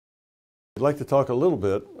I'd like to talk a little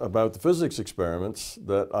bit about the physics experiments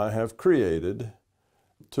that I have created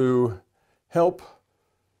to help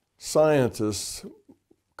scientists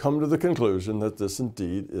come to the conclusion that this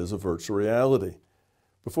indeed is a virtual reality.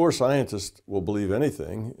 Before scientists will believe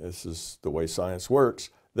anything, this is the way science works,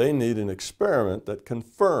 they need an experiment that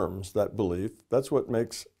confirms that belief. That's what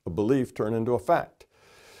makes a belief turn into a fact.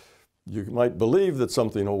 You might believe that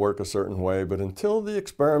something will work a certain way, but until the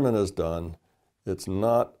experiment is done, it's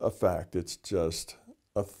not a fact, it's just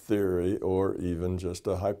a theory or even just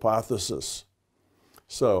a hypothesis.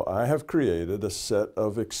 So I have created a set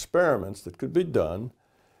of experiments that could be done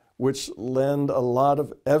which lend a lot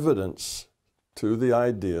of evidence to the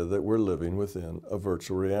idea that we're living within a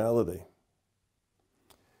virtual reality.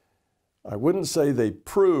 I wouldn't say they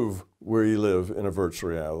prove we live in a virtual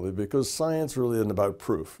reality because science really isn't about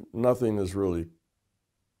proof. Nothing is really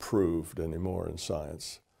proved anymore in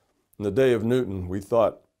science. In the day of Newton, we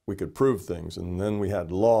thought we could prove things, and then we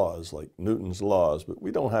had laws like Newton's laws, but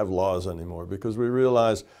we don't have laws anymore because we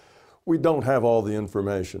realize we don't have all the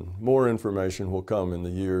information. More information will come in the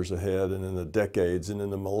years ahead and in the decades and in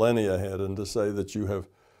the millennia ahead, and to say that you have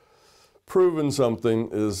proven something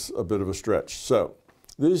is a bit of a stretch. So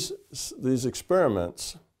these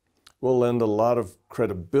experiments will lend a lot of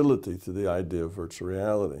credibility to the idea of virtual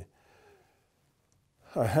reality.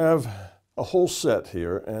 I have a whole set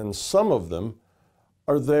here, and some of them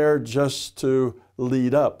are there just to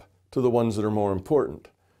lead up to the ones that are more important.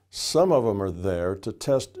 Some of them are there to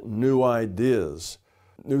test new ideas,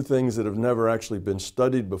 new things that have never actually been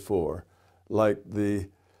studied before, like the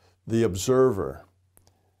observer.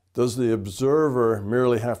 Does the observer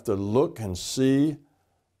merely have to look and see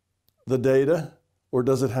the data, or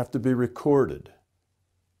does it have to be recorded?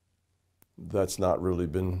 That's not really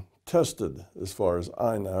been tested as far as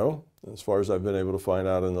I know, as far as I've been able to find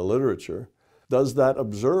out in the literature. Does that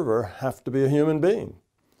observer have to be a human being?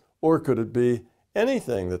 Or could it be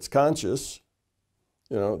anything that's conscious,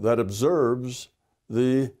 that observes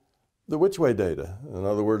the which-way data? In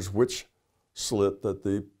other words, which slit that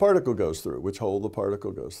the particle goes through, which hole the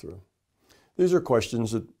particle goes through. These are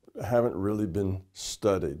questions that haven't really been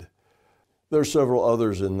studied. There are several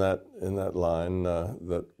others in that line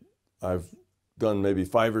that I've done maybe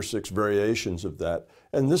 5 or 6 variations of that.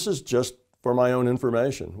 And this is just for my own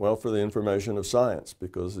information, well, for the information of science,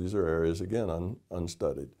 because these are areas, again,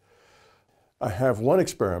 unstudied. I have one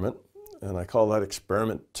experiment, and I call that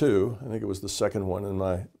Experiment 2. I think it was the second one in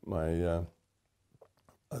my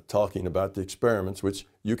talking about the experiments, which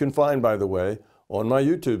you can find, by the way, on my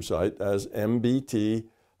YouTube site as MBT-LA.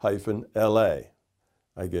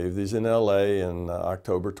 I gave these in LA in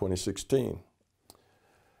October 2016.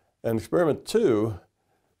 And Experiment 2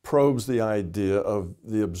 probes the idea of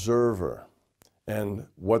the observer and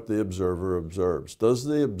what the observer observes. Does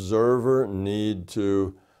the observer need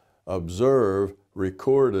to observe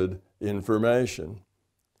recorded information?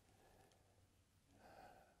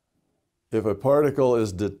 If a particle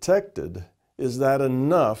is detected, is that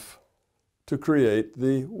enough to create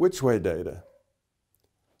the which-way data?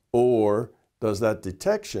 Or does that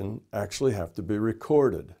detection actually have to be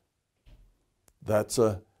recorded? That's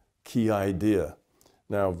a key idea.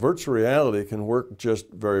 Now, virtual reality can work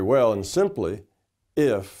just very well and simply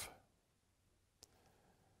if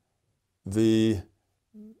the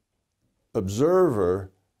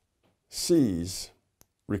observer sees,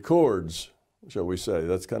 records, shall we say,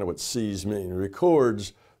 that's kind of what sees mean,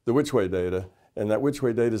 records the which-way data, and that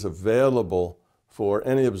which-way data is available for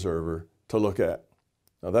any observer to look at.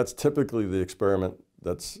 Now, that's typically the experiment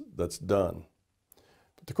that's done.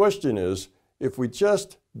 But the question is, if we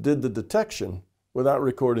just did the detection without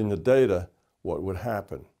recording the data, what would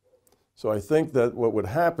happen? So I think that what would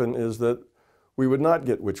happen is that we would not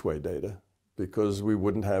get which-way data because we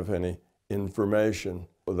wouldn't have any information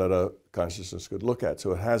that a consciousness could look at.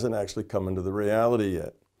 So it hasn't actually come into the reality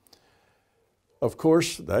yet. Of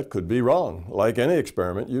course, that could be wrong. Like any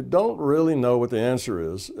experiment, you don't really know what the answer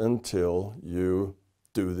is until you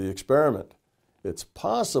do the experiment. It's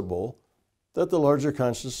possible that the larger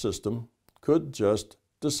conscious system could just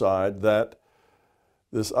decide that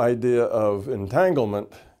this idea of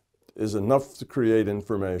entanglement is enough to create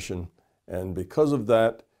information, and because of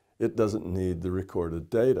that, it doesn't need the recorded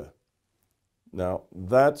data. Now,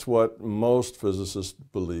 that's what most physicists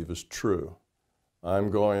believe is true. I'm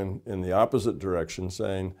going in the opposite direction,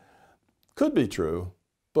 saying, could be true,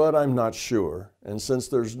 but I'm not sure. And since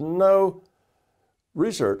there's no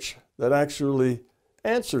research that actually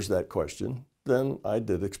answers that question, then I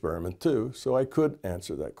did Experiment 2, so I could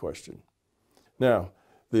answer that question. Now,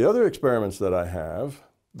 the other experiments that I have,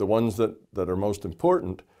 the ones that are most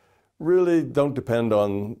important, really don't depend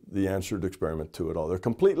on the answered experiment 2 at all. They're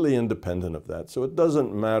completely independent of that. So it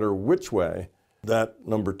doesn't matter which way that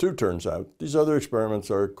number 2 turns out. These other experiments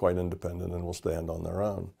are quite independent and will stand on their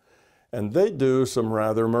own. And they do some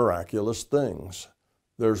rather miraculous things.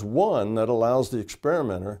 There's one that allows the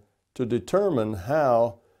experimenter to determine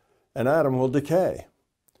how an atom will decay,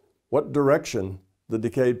 what direction the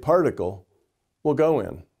decayed particle will go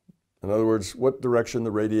in. In other words, what direction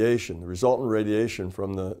the resultant radiation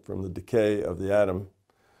from the decay of the atom,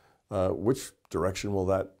 which direction will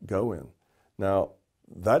that go in? Now,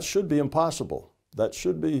 that should be impossible. That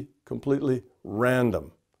should be completely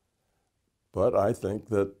random. But I think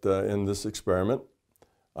that in this experiment,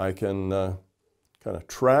 I can kind of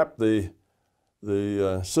trap the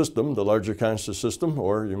system, the larger conscious system,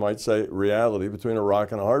 or you might say reality, between a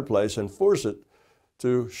rock and a hard place and force it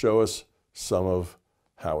to show us some of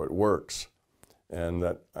how it works. And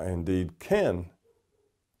that I indeed can,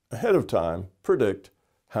 ahead of time, predict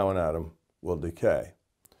how an atom will decay.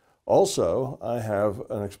 Also, I have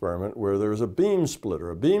an experiment where there's a beam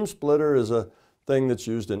splitter. A beam splitter is a thing that's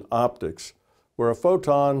used in optics, where a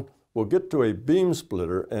photon will get to a beam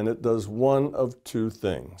splitter and it does one of 2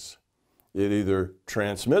 things. It either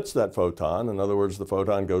transmits that photon, in other words, the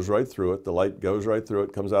photon goes right through it, the light goes right through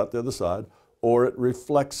it, comes out the other side, or it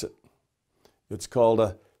reflects it. It's called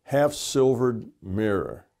a half-silvered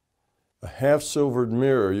mirror. A half-silvered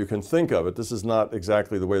mirror, you can think of it, this is not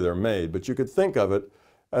exactly the way they're made, but you could think of it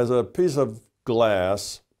as a piece of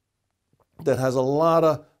glass that has a lot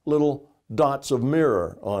of little dots of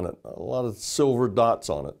mirror on it, a lot of silver dots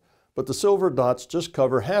on it. But the silver dots just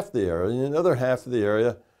cover half the area, and the other half of the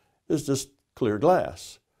area is just clear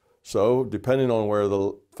glass. So depending on where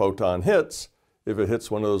the photon hits, if it hits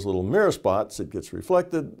one of those little mirror spots, it gets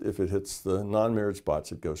reflected. If it hits the non-mirrored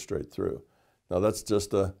spots, it goes straight through. Now that's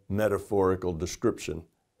just a metaphorical description.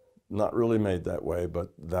 Not really made that way,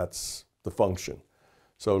 but that's the function.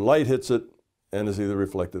 So light hits it and is either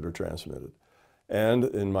reflected or transmitted. And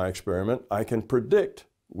in my experiment, I can predict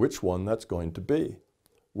which one that's going to be,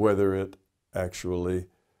 whether it actually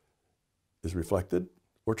is reflected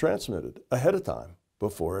or transmitted ahead of time,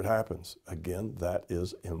 before it happens. Again, that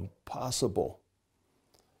is impossible.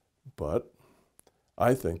 But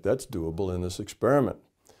I think that's doable in this experiment.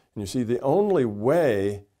 And you see, the only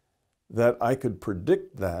way that I could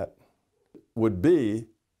predict that would be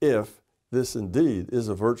if this indeed is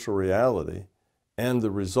a virtual reality and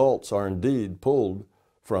the results are indeed pulled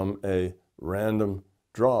from a random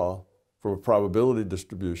draw from a probability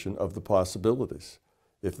distribution of the possibilities.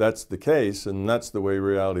 If that's the case, and that's the way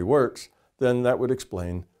reality works, then that would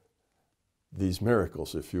explain these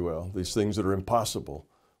miracles, if you will. These things that are impossible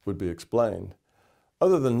would be explained.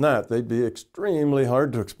 Other than that, they'd be extremely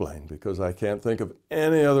hard to explain, because I can't think of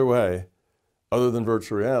any other way other than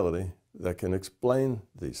virtual reality that can explain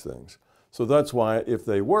these things. So that's why, if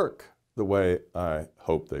they work the way I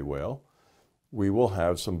hope they will, we will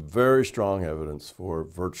have some very strong evidence for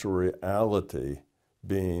virtual reality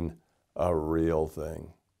being a real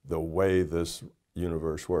thing, the way this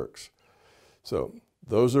universe works. So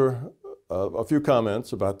those are a few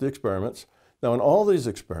comments about the experiments. Now, in all these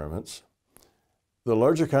experiments, the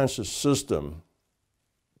larger conscious system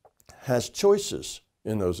has choices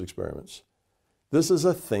in those experiments. This is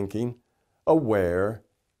a thinking, aware,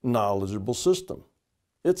 knowledgeable system.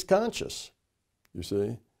 It's conscious, you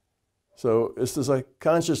see. So this is a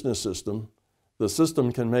consciousness system. The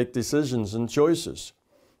system can make decisions and choices.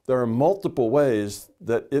 There are multiple ways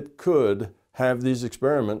that it could have these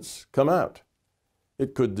experiments come out.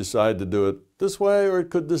 It could decide to do it this way, or it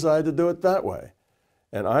could decide to do it that way.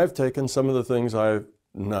 And I've taken some of the things I've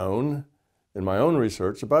known in my own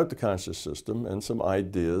research about the conscious system and some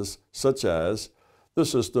ideas, such as the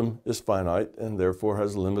system is finite and therefore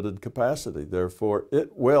has limited capacity. Therefore,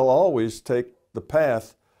 it will always take the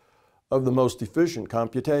path of the most efficient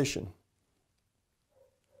computation.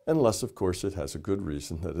 Unless, of course, it has a good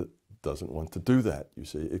reason that it doesn't want to do that. You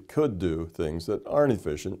see, it could do things that aren't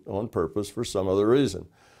efficient on purpose for some other reason.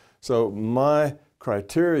 So my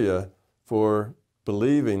criteria for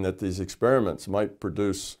believing that these experiments might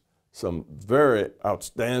produce some very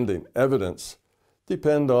outstanding evidence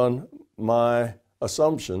depend on my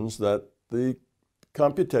assumptions that the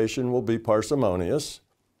computation will be parsimonious.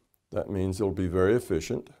 That means it'll be very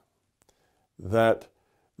efficient. That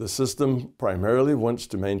the system primarily wants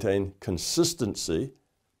to maintain consistency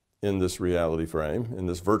in this reality frame, in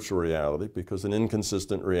this virtual reality, because an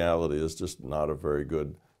inconsistent reality is just not a very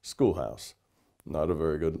good schoolhouse, not a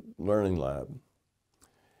very good learning lab.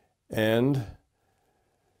 And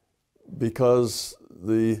because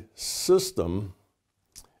the system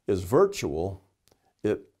is virtual,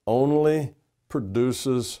 it only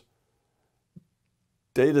produces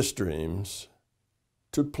data streams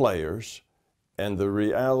to players, and the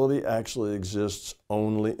reality actually exists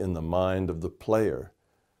only in the mind of the player.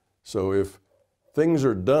 So if things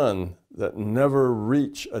are done that never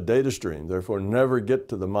reach a data stream, therefore never get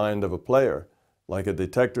to the mind of a player, like a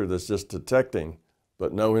detector that's just detecting,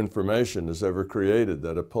 but no information is ever created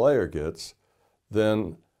that a player gets,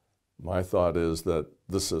 then my thought is that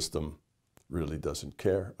the system really doesn't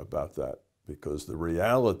care about that, because the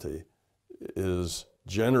reality is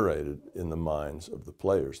generated in the minds of the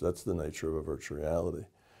players. That's the nature of a virtual reality.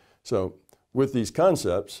 So with these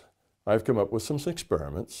concepts, I've come up with some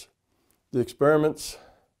experiments. The experiments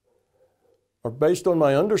are based on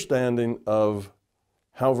my understanding of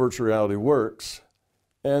how virtual reality works,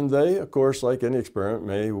 and they, of course, like any experiment,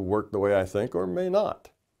 may work the way I think or may not.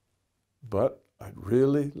 But I'd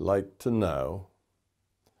really like to know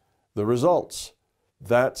the results.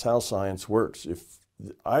 That's how science works. If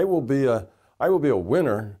I will be a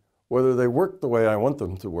winner whether they work the way I want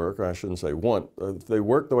them to work, or I shouldn't say want, if they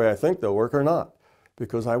work the way I think they'll work or not,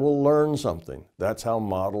 because I will learn something. That's how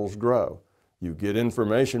models grow. You get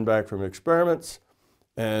information back from experiments,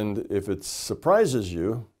 and if it surprises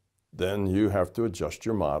you, then you have to adjust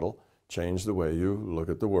your model, change the way you look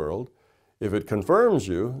at the world. If it confirms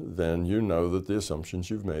you, then you know that the assumptions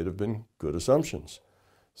you've made have been good assumptions.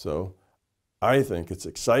 So I think it's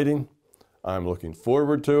exciting. I'm looking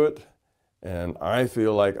forward to it. And I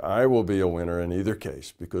feel like I will be a winner in either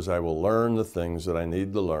case, because I will learn the things that I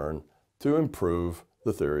need to learn to improve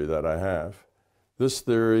the theory that I have. This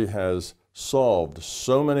theory has solved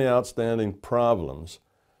so many outstanding problems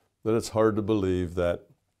that it's hard to believe that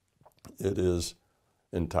it is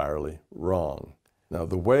entirely wrong. Now,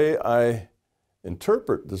 the way I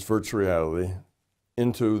interpret this virtual reality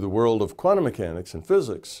into the world of quantum mechanics and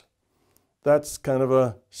physics, that's kind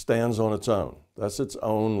of stands on its own. That's its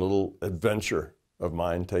own little adventure of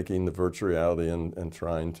mine, taking the virtual reality and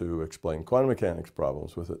trying to explain quantum mechanics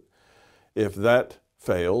problems with it. If that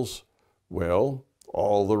fails, well,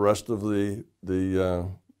 all the rest of the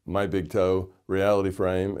my big toe reality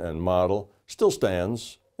frame and model still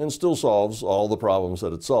stands and still solves all the problems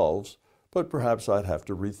that it solves, but perhaps I'd have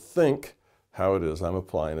to rethink how it is I'm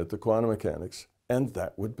applying it to quantum mechanics, and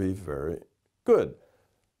that would be very good,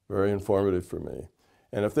 very informative for me.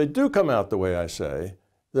 And if they do come out the way I say,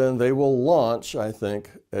 then they will launch, I think,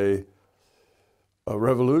 a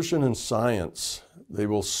revolution in science. They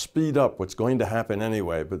will speed up what's going to happen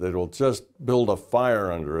anyway, but they will just build a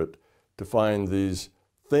fire under it to find these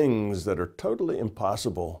things that are totally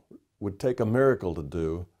impossible, would take a miracle to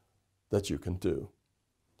do, that you can do.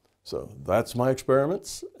 So that's my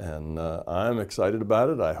experiments, and I'm excited about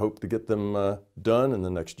it. I hope to get them done in the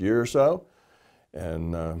next year or so.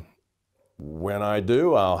 And when I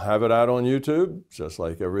do, I'll have it out on YouTube, just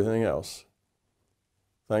like everything else.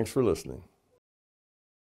 Thanks for listening.